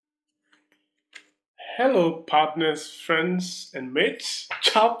Hello, partners, friends, and mates,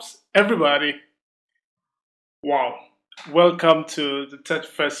 chaps, everybody. Wow. Welcome to the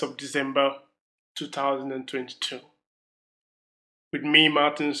 31st of December 2022. With me,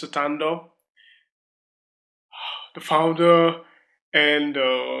 Martin Sotando, the founder and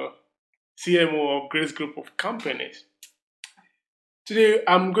CMO of Grace Group of Companies. Today,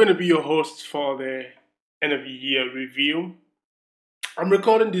 I'm going to be your host for the end of the year review. I'm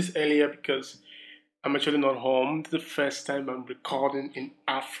recording this earlier because I'm actually not home. It's the first time I'm recording in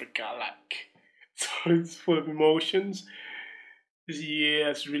Africa, so it's full of emotions. This year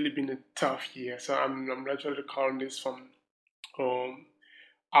has really been a tough year. So I'm actually recording this from um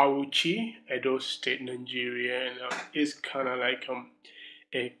Auchi, Edo State, Nigeria, and it's kind of like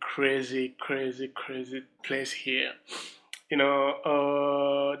a crazy, crazy, crazy place here.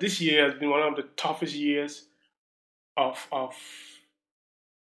 This year has been one of the toughest years of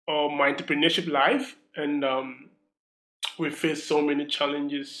my entrepreneurship life, and we faced so many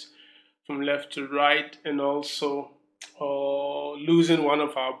challenges from left to right, and also losing one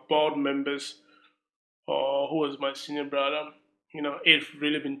of our board members, who was my senior brother. It's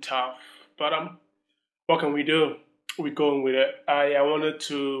really been tough, but what can we do? We're going with it. I wanted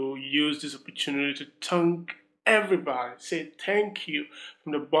to use this opportunity to thank everybody, say thank you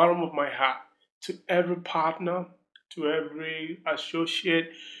from the bottom of my heart to every partner, to every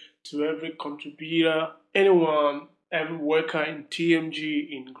associate, to every contributor, anyone, every worker in TMG,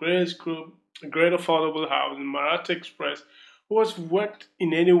 in Grace Group, Great Affordable Housing, Marat Express, who has worked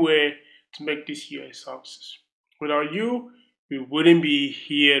in any way to make this year a success. Without you, we wouldn't be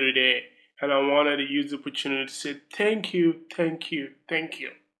here today. And I wanted to use the opportunity to say thank you, thank you, thank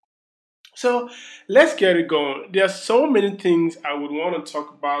you. So let's get it going. There are so many things I would want to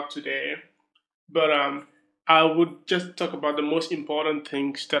talk about today, but I would just talk about the most important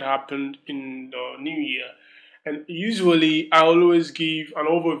things that happened in the new year. And usually, I always give an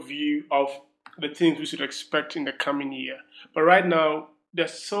overview of the things we should expect in the coming year. But right now,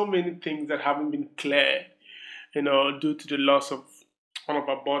 there's so many things that haven't been clear, due to the loss of one of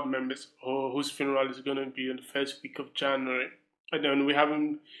our board members, whose funeral is going to be in the first week of January. And then we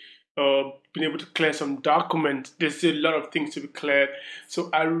haven't been able to clear some documents. There's still a lot of things to be cleared. So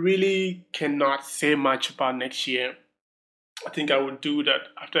I really cannot say much about next year. I think I will do that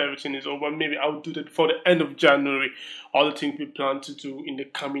after everything is over. Maybe I will do that for the end of January, all the things we plan to do in the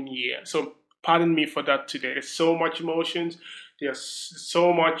coming year. So pardon me for that today. There's so much emotions. There's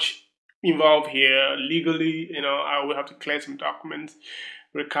so much involved here legally. I will have to clear some documents,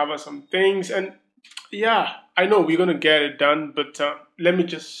 recover some things, and yeah, I know we're gonna get it done. But let me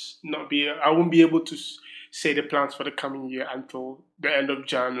just not be. I won't be able to say the plans for the coming year until the end of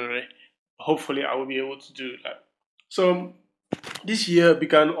January. Hopefully, I will be able to do that. So this year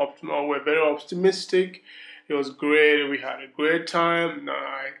began up. We're very optimistic. It was great. We had a great time.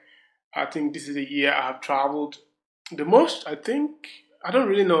 I think this is a year I have traveled the most. I think I don't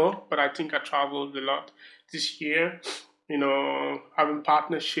really know, but I think I traveled a lot this year. Having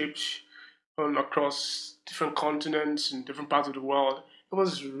partnerships across different continents and different parts of the world. It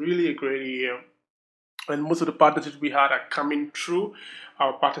was really a great year. And most of the partnerships we had are coming through.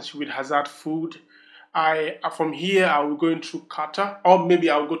 Our partnership with Hazard Food. I From here I will go into Qatar, or maybe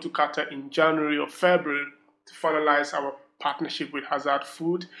I'll go to Qatar in January or February to finalize our partnership with Hazard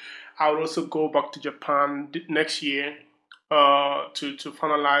Food. I will also go back to Japan next year to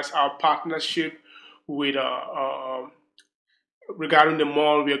finalize our partnership with regarding the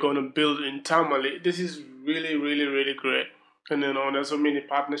mall we are going to build in Tamale. This is really, really, really great. And there's so many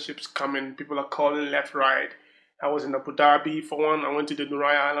partnerships coming. People are calling left, right. I was in Abu Dhabi for one. I went to the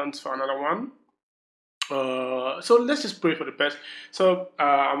Nurai Islands for another one. So let's just pray for the best. So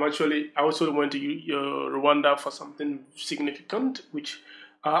I also went to Rwanda for something significant, which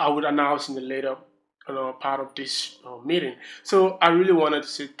I would announce in the later part of this meeting. So I really wanted to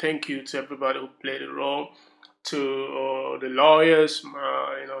say thank you to everybody who played a role, to the lawyers,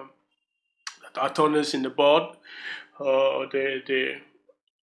 the attorneys in the board, the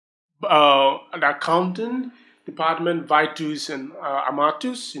accountant department, Vitus and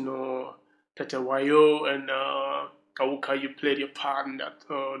Amatus, Tete Wayo and Kawuka, you played your part in that,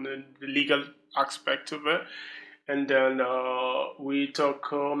 the legal aspect of it. And then we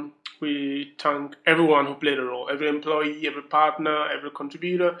thank everyone who played a role, every employee, every partner, every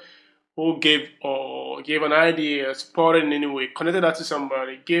contributor who gave an idea, supported in any way, connected that to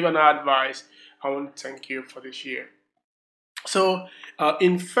somebody, gave an advice. I want to thank you for this year. So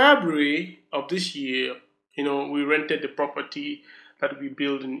in February of this year, we rented the property that we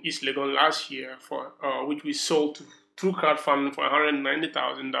built in East Legon last year, for which we sold through crowdfunding for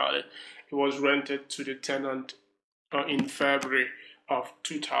 $190,000. It was rented to the tenant in February of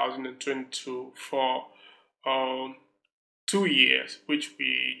 2022 for 2 years, which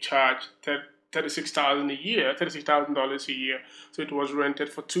we charged $36,000 a year, $36,000 a year. So it was rented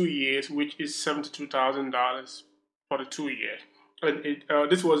for 2 years, which is $72,000 for the 2 years. And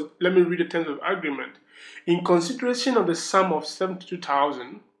this was, let me read the terms of agreement. In consideration of the sum of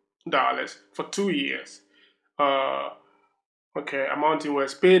 $72,000 for 2 years, amounting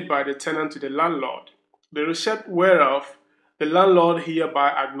was paid by the tenant to the landlord, the receipt whereof the landlord hereby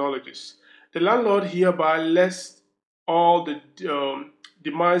acknowledges. The landlord hereby lets all the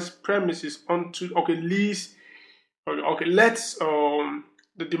demised premises onto lets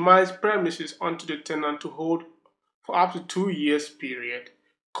the demised premises onto the tenant to hold for up to 2 years period,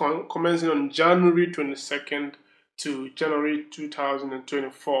 commencing on January 22nd to January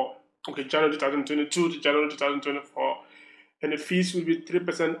 2024. January 2022 to January 2024, and the fees will be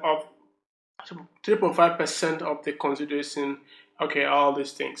 3.5% of the consideration. All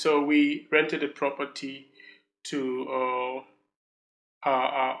these things. So we rented the property to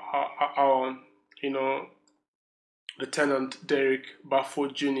the tenant Derek Baffo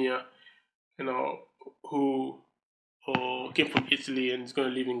Jr. Who came from Italy and is going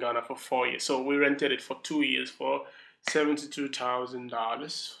to live in Ghana for 4 years. So we rented it for 2 years for $72,000,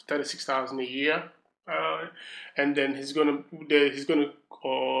 $36,000 a year, and then he's gonna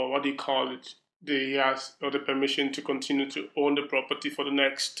he has the permission to continue to own the property for the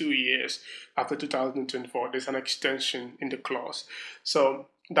next 2 years after 2024. There's an extension in the clause, so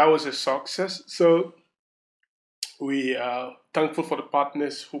that was a success. So we are thankful for the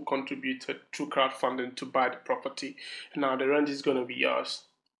partners who contributed through crowdfunding to buy the property. And now the rent is going to be yours.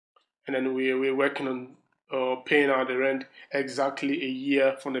 And then we're working on paying out the rent exactly a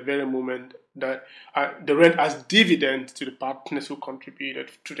year from the very moment that the rent as dividend to the partners who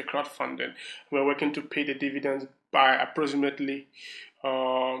contributed to the crowdfunding. We're working to pay the dividends by approximately,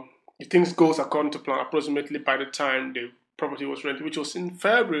 if things goes according to plan, approximately by the time the property was rented, which was in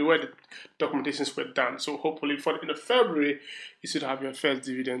February where the documentations were done. So hopefully for the end of February, you should have your first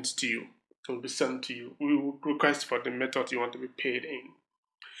dividends due. It will be sent to you. We will request for the method you want to be paid in.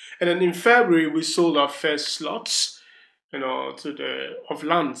 And then in February, we sold our first slots, to the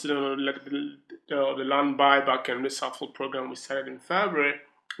lands, the land buyback and reshuffle program we started in February,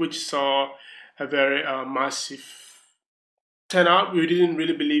 which saw a very massive turnout. We didn't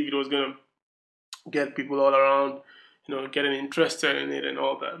really believe it was going to get people all around, getting interested in it and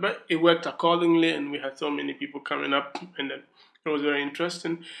all that. But it worked accordingly, and we had so many people coming up, and then it was very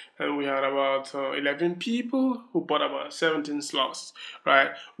interesting. And we had about 11 people who bought about 17 slots,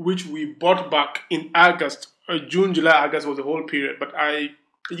 right? Which we bought back in August. June, July, August was the whole period. But I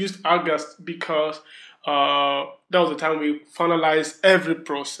used August because that was the time we finalized every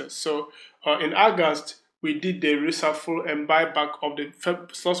process. So in August, we did the reshuffle and buyback of the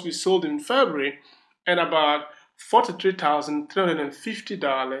slots we sold in February, and about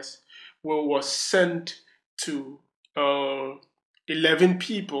 $43,350 was sent to 11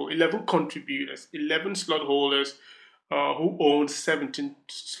 people, 11 contributors, 11 slot holders who owned 17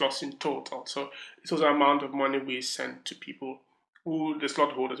 slots in total. So this was the amount of money we sent to people who the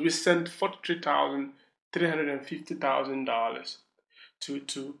slot holders. We sent $43,350,000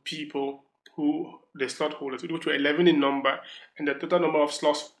 to people who the slot holders, which were 11 in number, and the total number of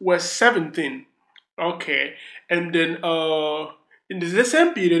slots were 17. Okay, and then in the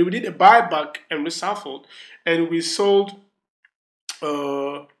same period, we did a buyback and reshuffled, and we sold.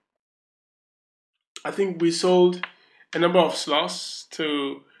 I think we sold a number of slots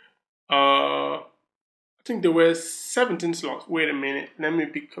to. I think there were 17 slots. Wait a minute. Let me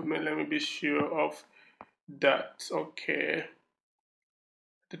be sure of that. Okay.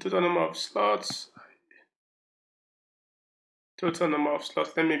 The total number of slots.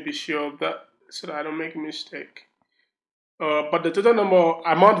 Let me be sure of that, so that I don't make a mistake. But the total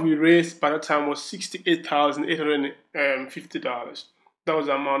amount we raised by that time was $68,850. That was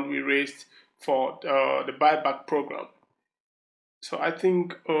the amount we raised for the buyback program. So I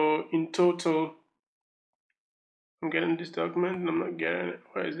think in total, I'm getting this document and I'm not getting it.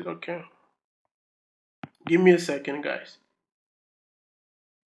 Where is it? Okay. Give me a second, guys.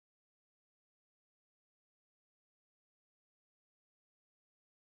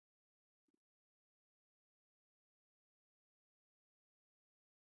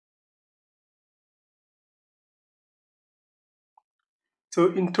 So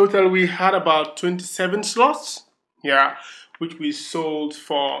in total, we had about 27 slots, which we sold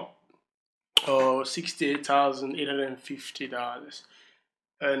for $68,850.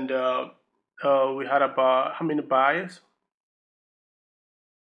 And we had about how many buyers?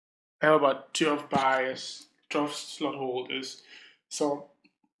 I have about 12 buyers, 12 slot holders. So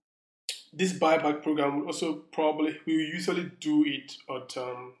this buyback program will also probably we usually do it at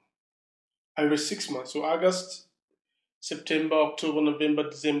every 6 months. So August, September, October, November,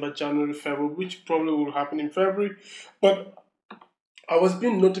 December, January, February, which probably will happen in February. But I was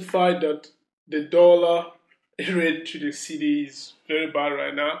being notified that the dollar rate to the CD is very bad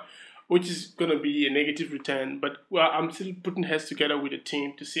right now, which is going to be a negative return. But well, I'm still putting heads together with the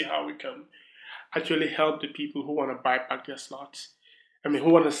team to see how we can actually help the people who want to buy back their slots. I mean,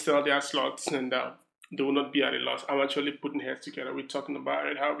 who want to sell their slots and they will not be at a loss. I'm actually putting heads together. We're talking about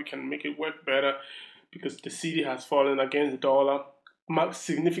it, how we can make it work better because the CD has fallen against the dollar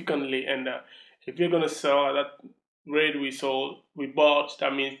significantly. And if you're going to sell at that rate we bought,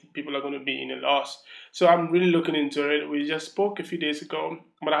 that means people are going to be in a loss. So I'm really looking into it. We just spoke a few days ago,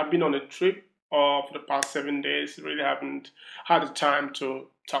 but I've been on a trip for the past 7 days. Really haven't had the time to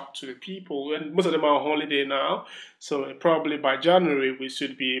talk to the people, and most of them are on holiday now. So probably by January we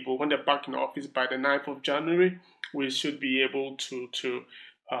should be able, when they're back in office by the 9th of January, we should be able to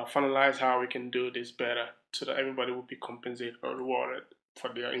finalize how we can do this better, so that everybody will be compensated or rewarded for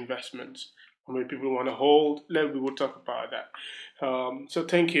their investments. How many people want to hold? Then we will talk about that. So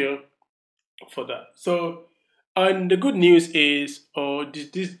thank you for that. So, and the good news is,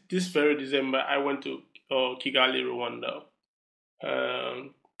 this very December, I went to Kigali, Rwanda,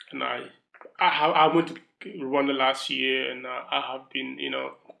 and I went to Rwanda last year, and I have been,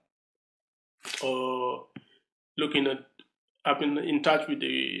 looking at. I've been in touch with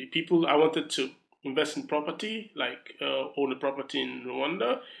the people. I wanted to invest in property, like own a property in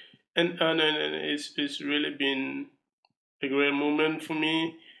Rwanda, and it's really been a great moment for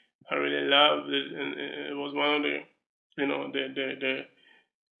me. I really loved it, and it was one of the,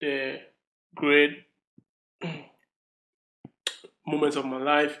 the great moments of my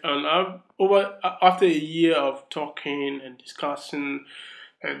life. And after a year of talking and discussing,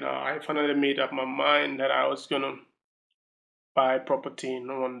 and I finally made up my mind that I was gonna buy property in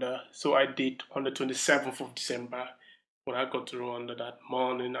Rwanda. So I did on the 27th of December. When I got to Rwanda that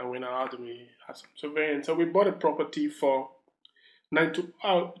morning, I went out and we had some surveying. So we bought a property for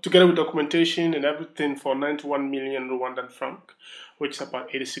together with documentation and everything, for 91 million Rwandan franc, which is about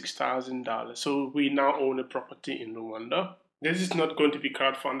 $86,000. So we now own a property in Rwanda. This is not going to be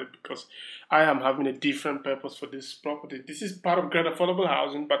crowdfunded because I am having a different purpose for this property. This is part of Great Affordable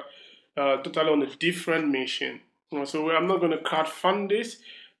Housing, but totally on a different mission. So I'm not going to crowdfund this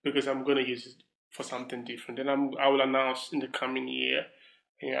because I'm going to use it for something different. And I will announce in the coming year.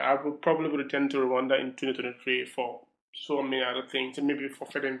 Yeah, I will probably return to Rwanda in 2023 for so many other things, and maybe for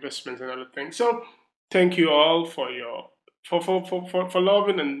further investments and other things. So thank you all for your for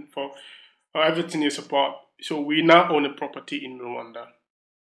loving and for everything you support. So we now own a property in Rwanda,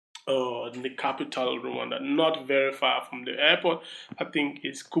 in the capital of Rwanda, not very far from the airport. I think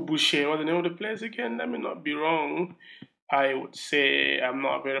it's Kubushe. What's the name of the place again? Let me not be wrong. I would say I'm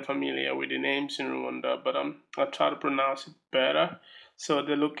not very familiar with the names in Rwanda, but I'll try to pronounce it better. So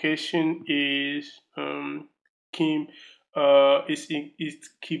the location is Kim is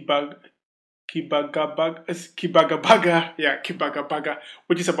Kibagabaga, yeah, Kibagabaga,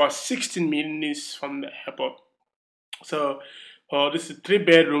 which is about 16 minutes from the airport. So this is a 3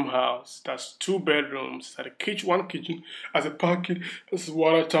 bedroom house. That's 2 bedrooms. Has a kitchen, one kitchen, has a parking, has a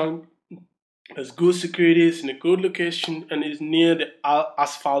water tank. There's good security. It's in a good location, and it's near the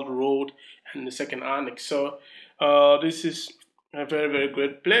asphalt road and the second annex. So this is a very, very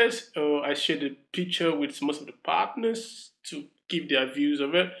great place. I shared a picture with most of the partners to give their views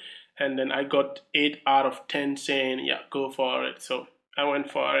of it, and then I got 8 out of 10 saying, "Yeah, go for it." So I went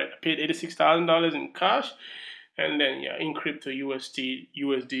for it. I paid $86,000 in cash, and then in crypto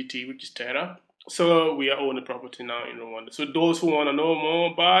USDT, which is Terra. So we own the property now in Rwanda. So those who want to know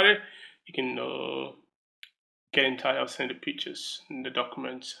more about it, you can get in touch. I'll send the pictures and the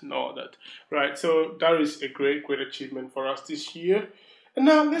documents and all that. Right. So that is a great, great achievement for us this year. And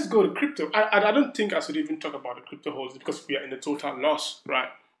now let's go to crypto. I don't think I should even talk about the crypto holdings because we are in a total loss, right?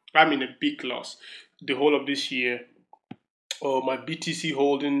 I'm in a big loss. The whole of this year, my BTC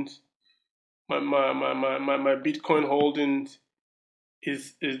holdings, my Bitcoin holdings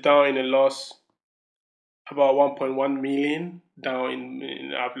is down in a loss, about 1.1 million down.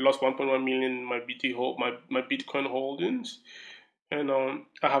 I've lost 1.1 million in my my Bitcoin holdings, and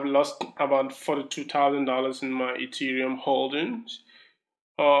I have lost about $42,000 in my Ethereum holdings.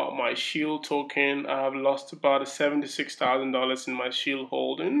 My Shield token, I have lost about $76,000 in my Shield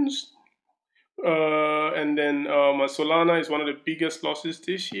holdings. And then my Solana is one of the biggest losses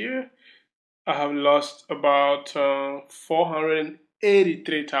this year. I have lost about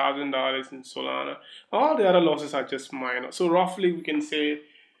 $483,000 in Solana. All the other losses are just minor. So roughly, we can say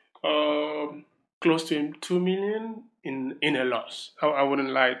um, close to 2 million in a loss. I wouldn't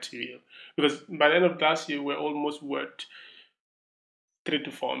lie to you, because by the end of last year, we're almost worth $3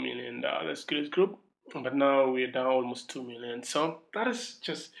 to $4 million Grace Group, but now we're down almost 2 million. So that is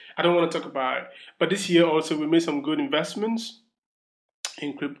just, I don't want to talk about it. But this year also we made some good investments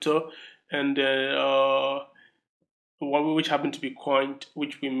in crypto, and which happened to be coined,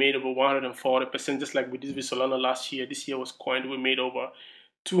 which we made over 140%, just like we did with Solana last year. This year was coined, we made over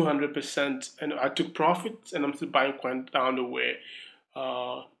 200%, and I took profits, and I'm still buying coin down the way.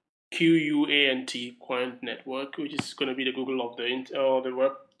 Uh, QUANT Coin Network, which is going to be the Google of the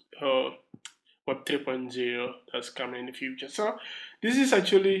Web 3.0 that's coming in the future. So this is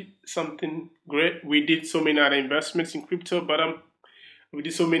actually something great. We did so many other investments in crypto, but we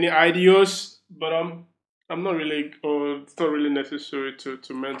did so many ideas, but I'm not really, or it's not really necessary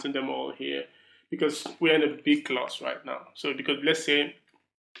to mention them all here, because we're in a big loss right now. So because let's say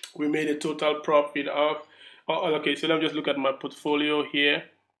we made a total profit of, okay, so let me just look at my portfolio here.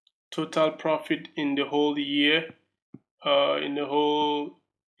 Total profit in the whole year, in the whole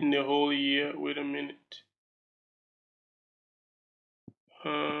year. Wait a minute.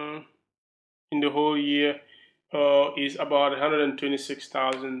 In the whole year, is about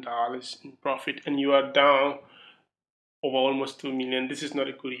 $126,000 in profit, and you are down over almost 2 million. This is not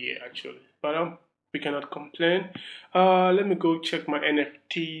a good year actually, but we cannot complain. Let me go check my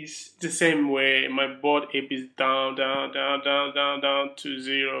NFTs. The same way, my Bored Ape is down to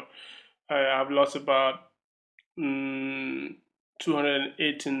zero. I have lost about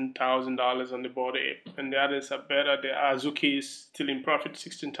 $218,000 on the Bored Ape, and the others are better. The Azuki is still in profit,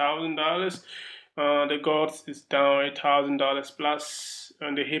 $16,000. The Gods is down $8,000 plus,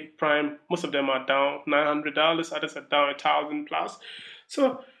 and the Hip Prime, most of them are down $900. Others are down 1,000 plus.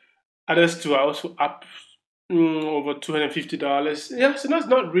 So others too are also up over $250. Yeah, so that's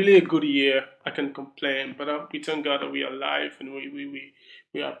not really a good year. I can complain, but we thank God that we are alive, and we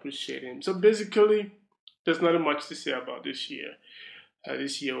appreciate Him. So basically, there's not much to say about this year.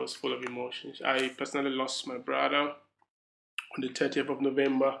 This year was full of emotions. I personally lost my brother on the 30th of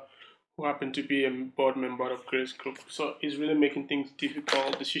November, who happened to be a board member of Grace Group. So it's really making things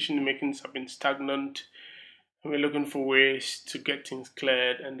difficult. Decision makings have been stagnant. And we're looking for ways to get things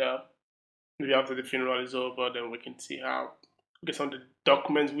cleared. And maybe after the funeral is over, then we can see how, get some of the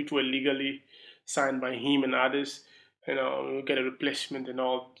documents which were legally signed by him and others, we'll get a replacement, and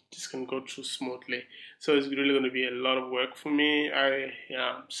all this can go through smoothly. So it's really going to be a lot of work for me.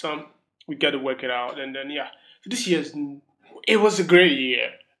 So we got to work it out, and then So this it was a great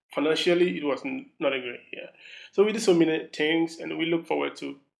year. Financially, it was not a great year. So we did so many things, and we look forward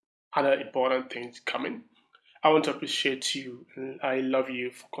to other important things coming. I want to appreciate you, and I love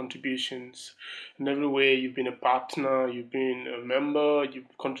you for contributions in every way. You've been a partner, you've been a member, you've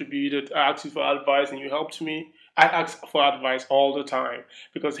contributed. I asked you for advice, and you helped me. I ask for advice all the time,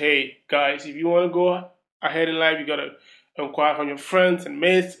 because hey, guys, if you want to go ahead in life, you gotta inquire from your friends and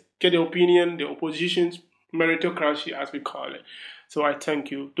mates, get their opinion, their oppositions, meritocracy as we call it. So I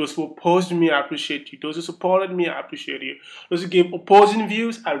thank you. Those who opposed me, I appreciate you. Those who supported me, I appreciate you. Those who gave opposing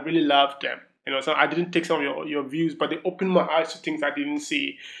views, I really love them. So I didn't take some of your views, but they opened my eyes to things I didn't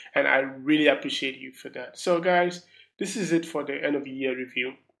see, and I really appreciate you for that. So, guys, this is it for the end of the year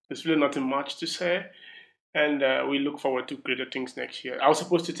review. There's really nothing much to say, and we look forward to greater things next year. I was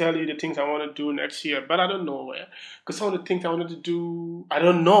supposed to tell you the things I want to do next year, but I don't know where, because some of the things I wanted to do, I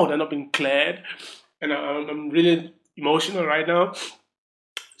don't know, they're not being cleared, and I'm really emotional right now.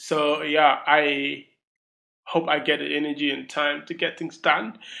 So, I hope I get the energy and time to get things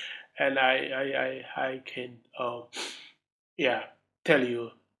done, and I can tell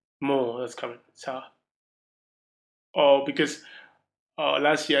you more that's coming. So because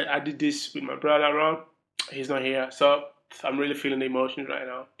last year I did this with my brother around. He's not here, so I'm really feeling the emotions right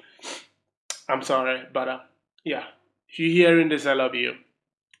now. I'm sorry, but if you're hearing this, I love you.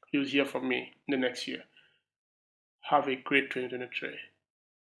 You'll hear from me in the next year. Have a great 2023.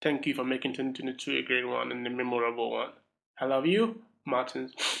 Thank you for making 2022 a great one and a memorable one. I love you,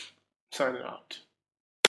 Martin. Signing out.